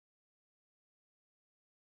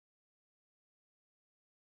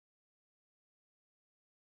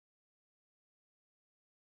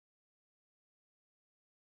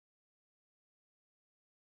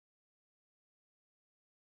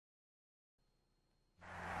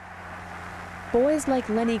Boys like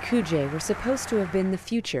Lennie Cuje were supposed to have been the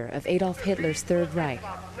future of Adolf Hitler's Third Reich.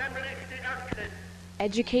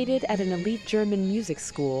 Educated at an elite German music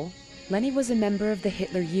school, Lennie was a member of the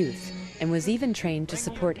Hitler Youth and was even trained to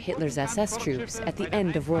support Hitler's SS troops at the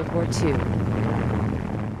end of World War II.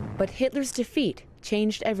 But Hitler's defeat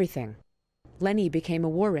changed everything. Lennie became a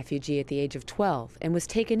war refugee at the age of 12 and was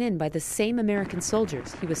taken in by the same American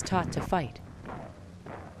soldiers he was taught to fight.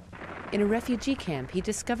 In a refugee camp, he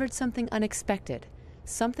discovered something unexpected,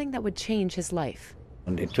 something that would change his life.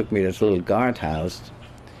 And they took me to this little guardhouse.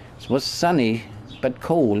 It was sunny, but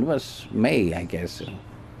cold. It was May, I guess.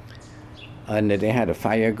 And they had a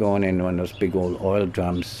fire going in one of those big old oil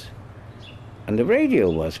drums. And the radio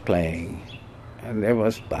was playing. And there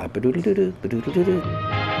was ba-ba-doodle-doo-doo, ba-doodle-doo-doo.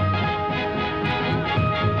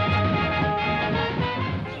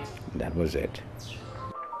 That was it.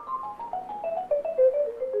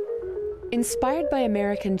 Inspired by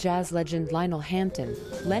American jazz legend Lionel Hampton,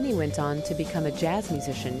 Lennie went on to become a jazz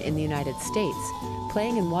musician in the United States,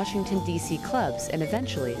 playing in Washington, D.C. clubs and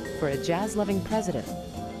eventually for a jazz-loving president.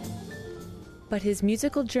 But his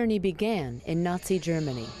musical journey began in Nazi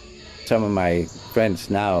Germany. Some of my friends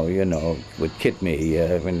now, would kid me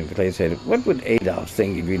when they said, what would Adolf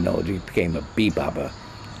think if, he became a bebopper,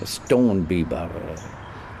 a stone bebopper?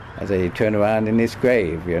 I said, he'd turn around in his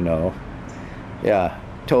grave, Yeah,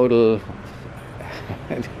 total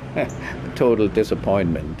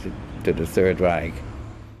disappointment to the Third Reich.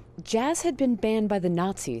 Jazz had been banned by the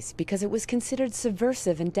Nazis because it was considered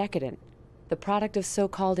subversive and decadent, the product of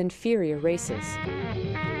so-called inferior races.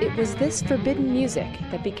 It was this forbidden music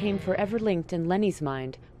that became forever linked in Lennie's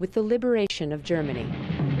mind with the liberation of Germany.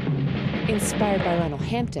 Inspired by Lionel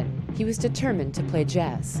Hampton, he was determined to play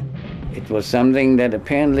jazz. It was something that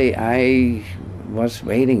apparently I was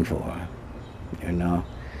waiting for,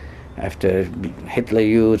 After Hitler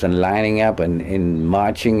Youth and lining up and in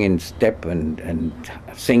marching in step and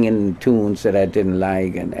singing tunes that I didn't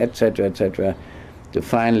like and et cetera, to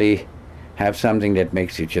finally have something that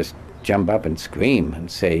makes you just jump up and scream and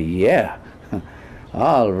say, yeah,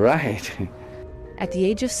 all right. At the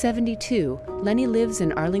age of 72, Lennie lives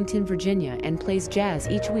in Arlington, Virginia, and plays jazz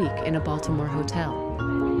each week in a Baltimore hotel.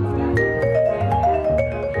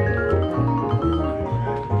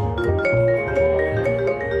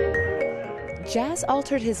 Jazz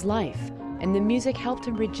altered his life, and the music helped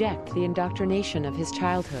him reject the indoctrination of his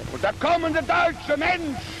childhood. It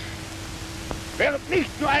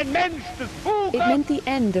meant the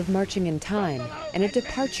end of marching in time and a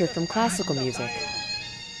departure from classical music.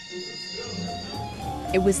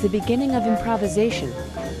 It was the beginning of improvisation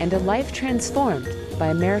and a life transformed by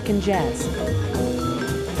American jazz.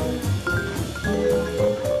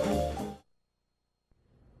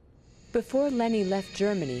 Before Lennie left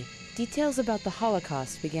Germany, details about the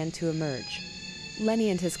Holocaust began to emerge. Lennie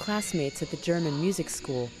and his classmates at the German music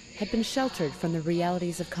school had been sheltered from the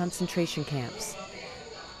realities of concentration camps.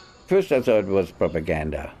 First I thought it was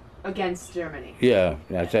propaganda. Against Germany? Yeah,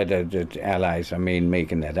 I said that the Allies,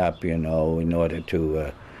 making that up, in order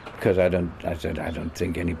to, because I don't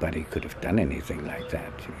think anybody could have done anything like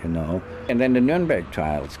that, And then the Nuremberg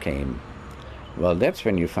trials came. Well, that's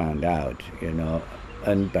when you found out,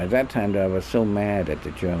 And by that time, I was so mad at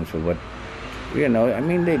the Germans for what, they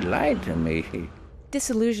lied to me.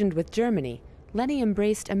 Disillusioned with Germany, Lennie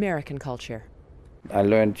embraced American culture. I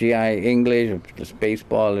learned GI English, just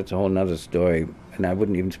baseball, it's a whole other story, and I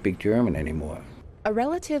wouldn't even speak German anymore. A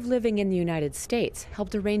relative living in the United States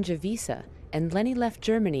helped arrange a visa, and Lennie left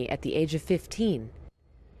Germany at the age of 15.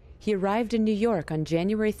 He arrived in New York on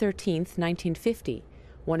January 13th, 1950.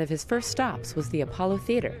 One of his first stops was the Apollo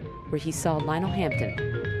Theater, where he saw Lionel Hampton.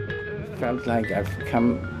 It felt like I've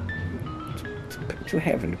come to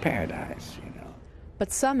heaven, to paradise,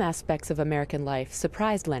 But some aspects of American life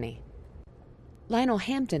surprised Lennie. Lionel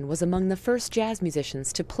Hampton was among the first jazz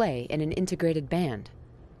musicians to play in an integrated band.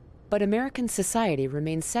 But American society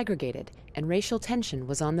remained segregated, and racial tension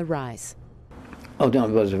was on the rise. Oh, no,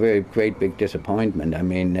 it was a very great, big disappointment.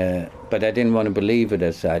 But I didn't want to believe it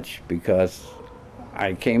as such, because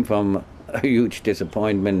I came from a huge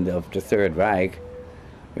disappointment of the Third Reich,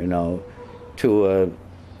 to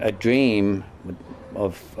a dream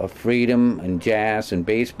of freedom and jazz and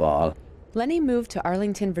baseball. Lennie moved to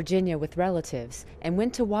Arlington, Virginia with relatives and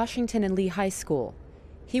went to Washington and Lee High School.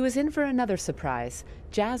 He was in for another surprise.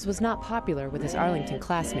 Jazz was not popular with his Arlington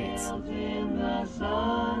classmates.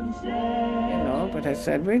 But I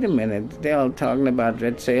said, wait a minute, they're all talking about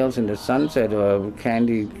red sails in the sunset or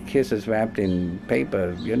candy kisses wrapped in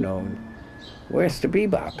paper, Where's the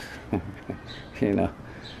bebop?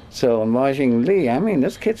 So in Washington Lee,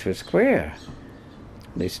 those kids were square.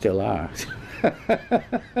 They still are.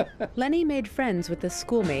 Lennie made friends with a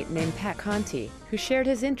schoolmate named Pat Conti, who shared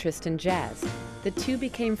his interest in jazz. The two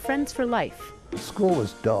became friends for life. School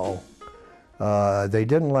was dull. They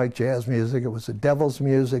didn't like jazz music. It was the devil's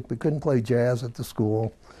music. We couldn't play jazz at the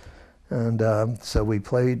school. And so we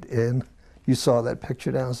played in, you saw that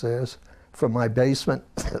picture downstairs, from my basement.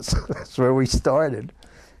 That's where we started.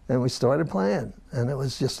 And we started playing. And it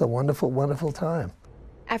was just a wonderful, wonderful time.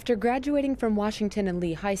 After graduating from Washington and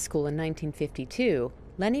Lee High School in 1952,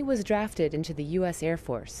 Lennie was drafted into the U.S. Air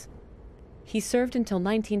Force. He served until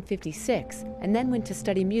 1956 and then went to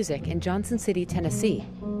study music in Johnson City, Tennessee.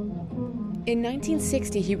 In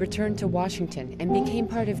 1960, he returned to Washington and became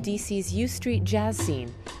part of D.C.'s U Street jazz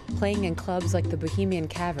scene, playing in clubs like the Bohemian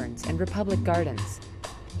Caverns and Republic Gardens.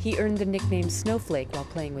 He earned the nickname Snowflake while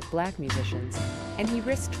playing with black musicians, and he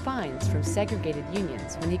risked fines from segregated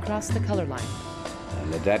unions when he crossed the color line.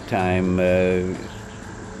 And at that time,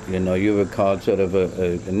 you know, you were called sort of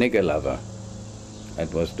a nigger lover.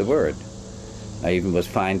 That was the word. I even was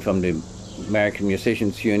fined from the American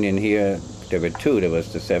Musicians Union here. There were two. There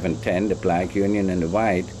was the 710, the black union, and the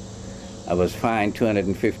white. I was fined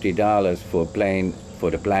 $250 for playing for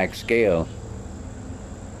the black scale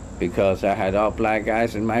because I had all black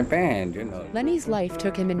guys in my band, you know. Lennie's life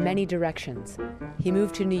took him in many directions. He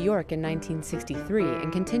moved to New York in 1963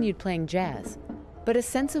 and continued playing jazz. But a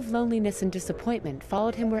sense of loneliness and disappointment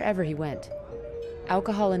followed him wherever he went.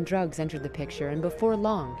 Alcohol and drugs entered the picture, and before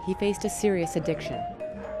long, he faced a serious addiction.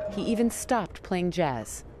 He even stopped playing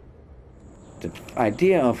jazz. The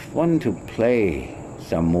idea of wanting to play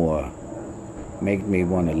some more made me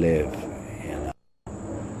want to live, you know.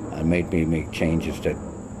 It made me make changes that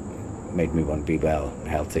made me want to be well,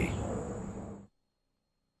 healthy.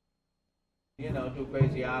 You know, do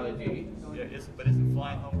phraseology. Yeah, but isn't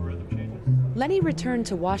flying home a rhythm changes? Lennie returned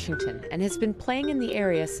to Washington and has been playing in the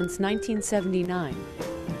area since 1979.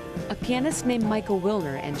 A pianist named Michael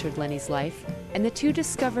Wilner entered Lennie's life, and the two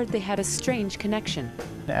discovered they had a strange connection.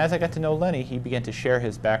 As I got to know Lennie, he began to share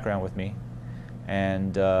his background with me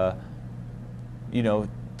and, you know,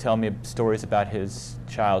 tell me stories about his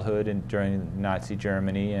childhood and during Nazi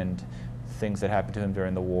Germany and things that happened to him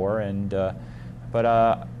during the war. And,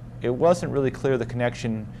 it wasn't really clear, the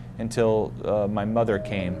connection, until my mother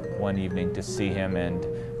came one evening to see him, and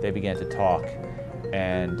they began to talk.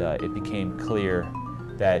 And it became clear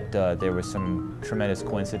that there was some tremendous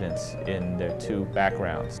coincidence in their two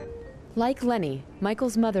backgrounds. Like Lennie,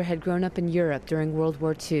 Michael's mother had grown up in Europe during World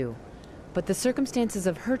War II, but the circumstances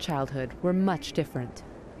of her childhood were much different.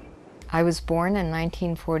 I was born in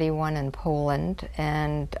 1941 in Poland,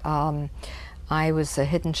 and I was a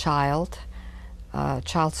hidden child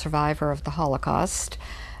survivor of the Holocaust.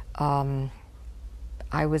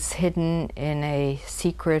 I was hidden in a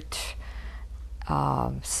secret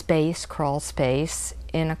space, crawl space,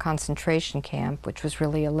 in a concentration camp, which was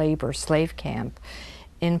really a labor slave camp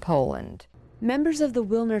in Poland. Members of the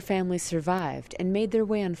Wilner family survived and made their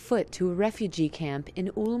way on foot to a refugee camp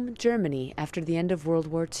in Ulm, Germany after the end of World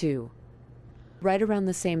War II. Right around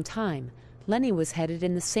the same time, Lennie was headed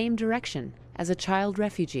in the same direction as a child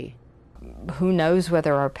refugee. Who knows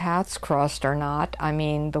whether our paths crossed or not? I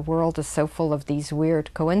mean, the world is so full of these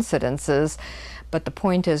weird coincidences, but the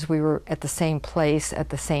point is we were at the same place at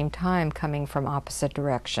the same time, coming from opposite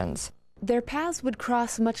directions. Their paths would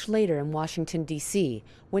cross much later in Washington, D.C.,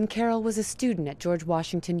 when Carol was a student at George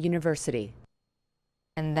Washington University.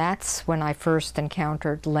 And that's when I first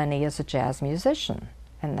encountered Lennie as a jazz musician,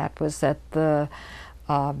 and that was at the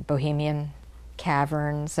Bohemian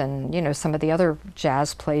Caverns and, you know, some of the other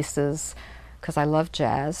jazz places, because I love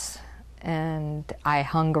jazz, and I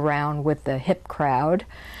hung around with the hip crowd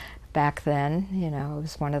back then. You know, it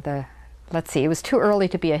was one of the, let's see, it was too early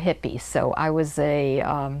to be a hippie, so I was a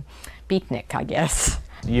beatnik, I guess.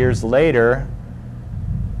 Years later,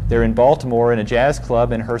 they're in Baltimore in a jazz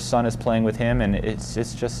club, and her son is playing with him, and it's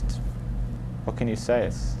just, what can you say?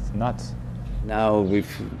 It's nuts. Now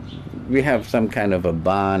we have some kind of a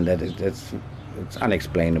bond that it's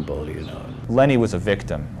unexplainable, you know. Lennie was a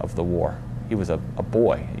victim of the war. He was a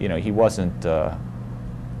boy. You know, he wasn't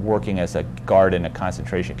working as a guard in a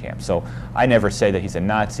concentration camp. So I never say that he's a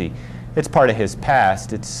Nazi. It's part of his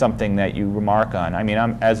past. It's something that you remark on. I mean,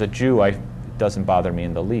 as a Jew, it doesn't bother me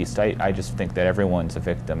in the least. I just think that everyone's a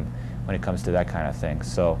victim when it comes to that kind of thing.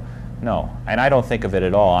 So, no. And I don't think of it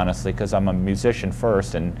at all, honestly, because I'm a musician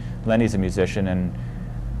first, and Lennie's a musician, and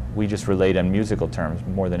we just relate on musical terms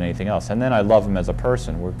more than anything else. And then I love him as a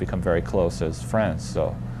person. We've become very close as friends,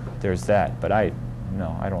 so there's that. But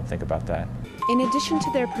no, I don't think about that. In addition to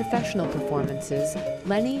their professional performances,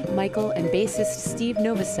 Lennie, Michael, and bassist Steve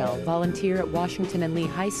Novosel volunteer at Washington and Lee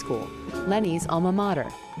High School, Lennie's alma mater.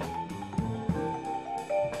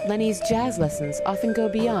 Lennie's jazz lessons often go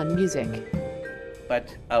beyond music.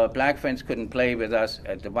 But our black friends couldn't play with us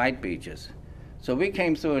at the white beaches. So we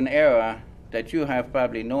came through an era that you have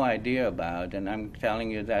probably no idea about, and I'm telling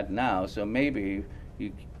you that now, so maybe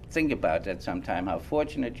you think about that sometime, how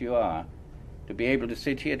fortunate you are to be able to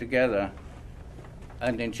sit here together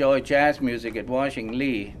and enjoy jazz music at Washington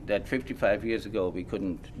Lee that 55 years ago we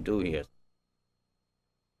couldn't do here.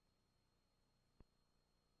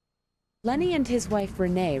 Lennie and his wife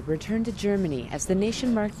Renee returned to Germany as the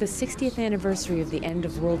nation marked the 60th anniversary of the end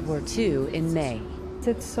of World War II in May.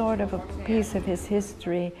 It's sort of a piece of his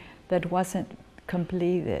history that wasn't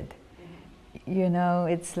completed. You know,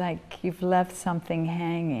 it's like you've left something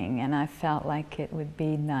hanging, and I felt like it would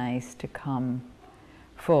be nice to come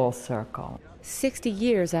full circle. 60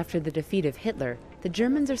 years after the defeat of Hitler, the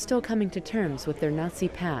Germans are still coming to terms with their Nazi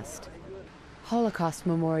past. Holocaust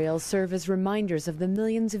memorials serve as reminders of the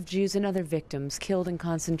millions of Jews and other victims killed in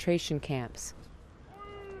concentration camps.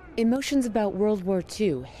 Emotions about World War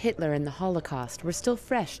II, Hitler, and the Holocaust were still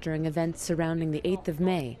fresh during events surrounding the 8th of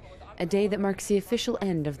May, a day that marks the official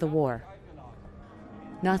end of the war.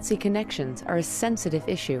 Nazi connections are a sensitive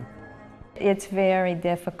issue. It's very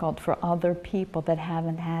difficult for other people that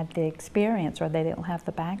haven't had the experience or they don't have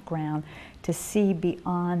the background to see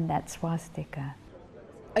beyond that swastika.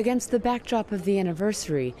 Against the backdrop of the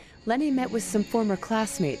anniversary, Lennie met with some former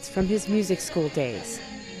classmates from his music school days.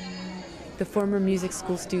 The former music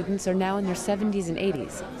school students are now in their 70s and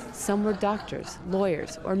 80s. Some were doctors,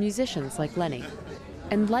 lawyers, or musicians like Lennie.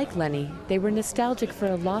 And like Lennie, they were nostalgic for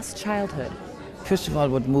a lost childhood. First of all,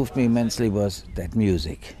 what moved me immensely was that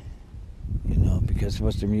music, you know, because it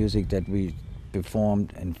was the music that we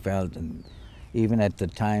performed and felt, and even at the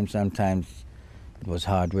time, sometimes it was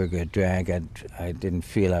hard work or drag. I didn't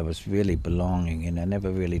feel I was really belonging, and I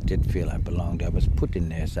never really did feel I belonged. I was put in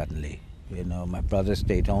there suddenly. You know, my brother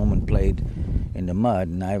stayed home and played in the mud,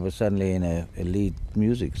 and I was suddenly in an elite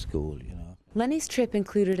music school, you know. Lennie's trip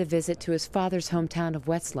included a visit to his father's hometown of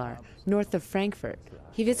Wetzlar, north of Frankfurt.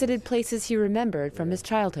 He visited places he remembered from his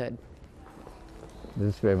childhood.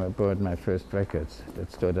 This is where I bought my first records.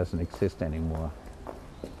 That store doesn't exist anymore.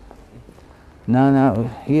 No,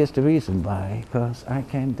 here's the reason why. Because I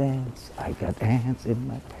can dance. I got ants in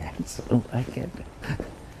my pants. Oh, I can.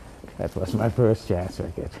 That was my first jazz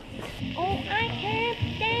record. Oh, I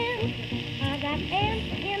can't dance. I got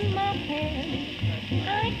ants in my pants.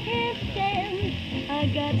 I can't dance. I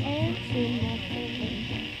got ants in my pants.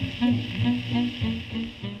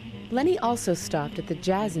 Lennie also stopped at the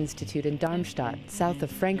Jazz Institute in Darmstadt, south of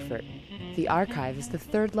Frankfurt. The archive is the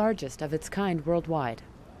third largest of its kind worldwide.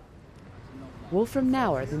 Wolfram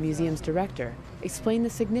Nauer, the museum's director, explained the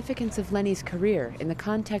significance of Lennie's career in the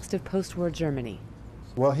context of post-war Germany.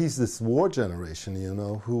 Well, he's this war generation, you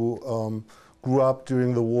know, who grew up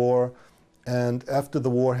during the war, and after the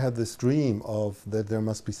war had this dream of that there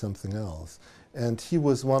must be something else. And he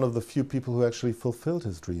was one of the few people who actually fulfilled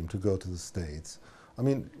his dream to go to the States. I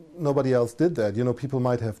mean, nobody else did that. You know, people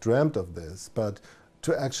might have dreamt of this, but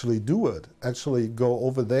to actually do it, actually go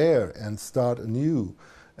over there and start anew,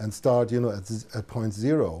 and start, you know, at point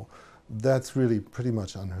zero, that's really pretty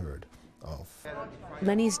much unheard of.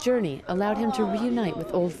 Lennie's journey allowed him to reunite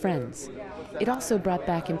with old friends. It also brought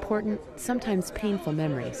back important, sometimes painful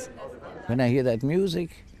memories. When I hear that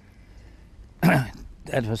music,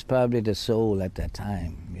 that was probably the soul at that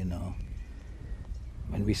time, you know.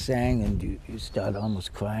 When we sang and you start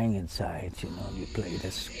almost crying inside, you know, you play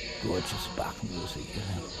this gorgeous Bach music, you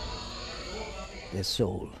know. There's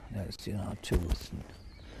soul, there's, you know, truth. And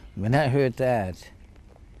when I heard that,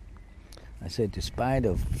 I said, despite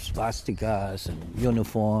of swastikas and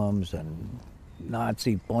uniforms and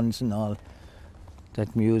Nazi bonds and all,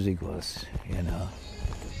 that music was, you know,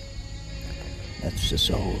 that's the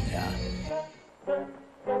soul, yeah.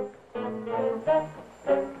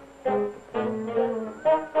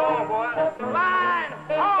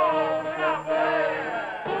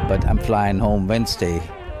 But I'm flying home Wednesday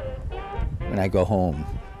when I go home,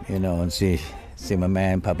 you know, and see my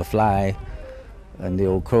man Papa Fly and the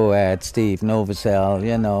old Croat, Steve Novosel,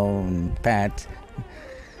 you know, and Pat.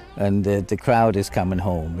 And the crowd is coming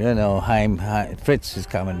home, you know, Fritz is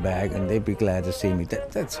coming back, and they'd be glad to see me.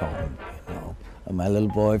 That's home, you know. And my little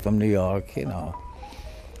boy from New York, you know,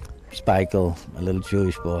 Spikel, my little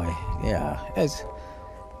Jewish boy. Yeah, it's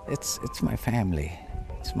my family.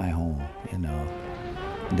 It's my home, you know.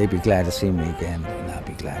 And they'd be glad to see me again, and I'll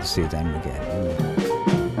be glad to see them again. You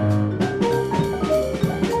know.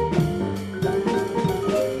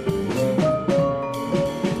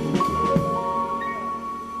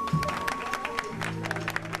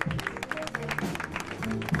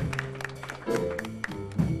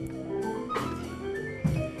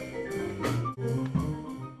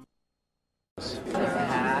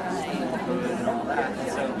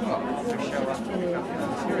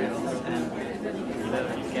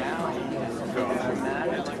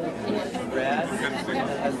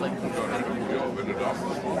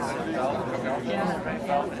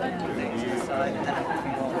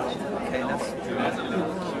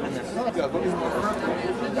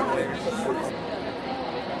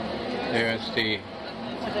 There's the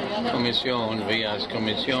Commission, Rias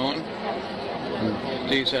Commission. And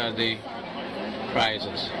these are the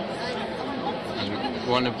prizes. And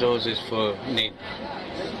one of those is for Nate.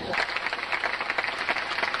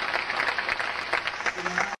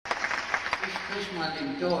 Ich spreche mal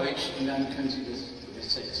in Deutsch und dann können Sie das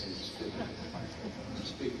übersetzen.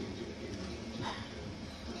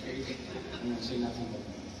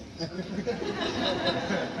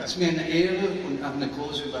 Es ist mir eine Ehre und auch eine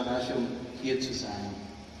große Überraschung, hier zu sein.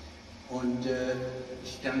 Und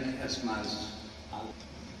ich danke erstmals allen.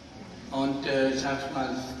 Und sag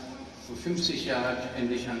mal, vor 50 Jahren habe ich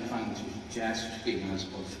endlich angefangen, Jazz zu spielen als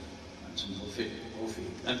Profi.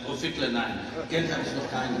 Profitler, nein, Geld habe ich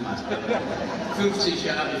noch keinen gemacht. 50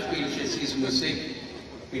 Jahre spiele ich jetzt diese Musik,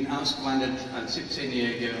 bin ausgewandert als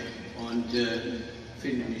 17-Jähriger und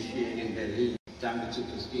finde mich hier in Berlin. Danke zu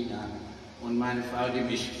Christina und meine Frau, die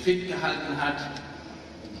mich fit gehalten hat.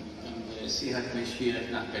 Und, sie hat mich hier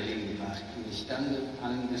nach Berlin gebracht. Und ich danke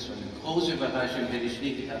allen, es war eine große Überraschung, hätte ich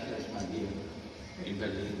nie gedacht, dass ich mal hier in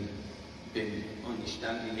Berlin bin. Und ich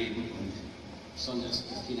danke Ihnen und besonders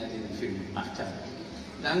Christina, die den Film gemacht hat.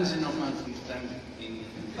 Danke Sie nochmal und ich danke Ihnen.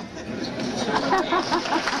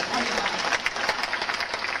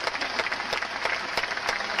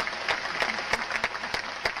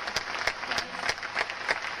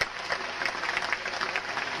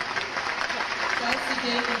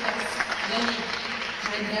 Dass Lennie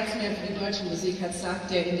kein Herz mehr für die deutsche Musik hat,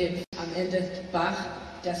 sagt er am Ende Bach,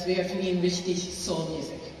 das wäre für ihn wichtig, Soul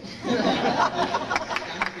Music.